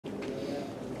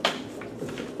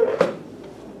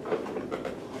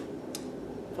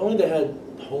only they had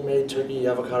homemade turkey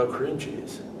avocado cream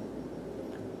cheese.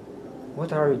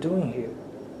 What are you doing here?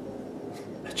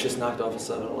 I just knocked off a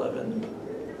 7-Eleven.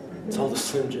 It's all the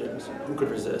Slim Jims. Who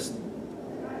could resist?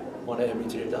 Want to add me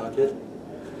to your docket?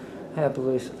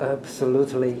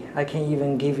 Absolutely. I can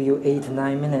even give you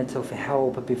 8-9 minutes of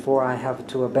help before I have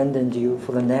to abandon you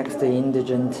for the next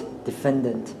indigent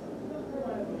defendant.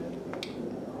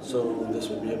 So this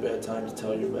would be a bad time to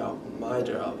tell you about my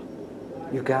job.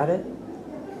 You got it?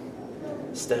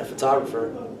 Staff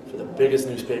photographer for the biggest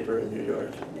newspaper in New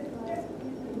York.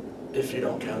 If you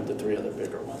don't count the 3 other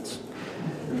bigger ones.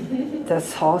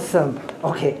 That's awesome.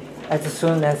 Okay, as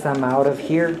soon as I'm out of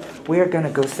here, we're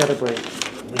gonna go celebrate.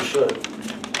 We should.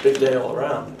 Big day all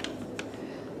around.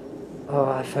 Oh,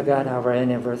 I forgot our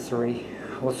anniversary.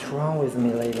 What's wrong with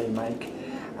me lately, Mike?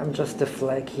 I'm just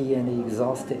flaky and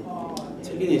exhausted.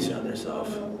 Take it easy on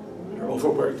yourself. You're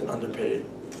overworked and underpaid.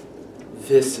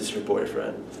 This is your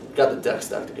boyfriend. Got the deck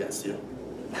stacked against you.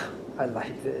 I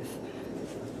like this.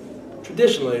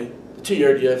 Traditionally, the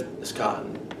 2-year gift is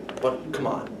cotton. But come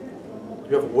on.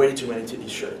 You have way too many Titty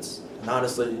shirts. And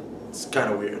honestly, it's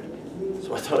kind of weird.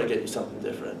 So I thought I'd get you something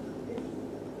different.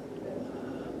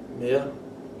 Mia,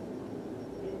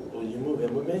 will you move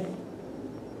in with me?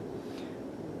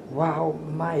 Wow,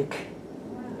 Mike.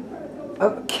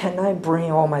 Can I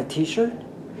bring all my t-shirt?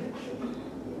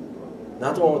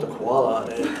 Not the one with the koala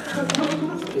on it.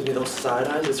 Gives me those side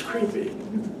eyes, it's creepy.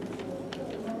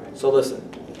 So listen,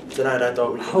 tonight I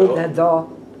thought we could Hold go. that doll.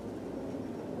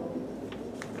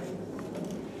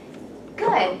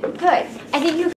 Good, good. I think you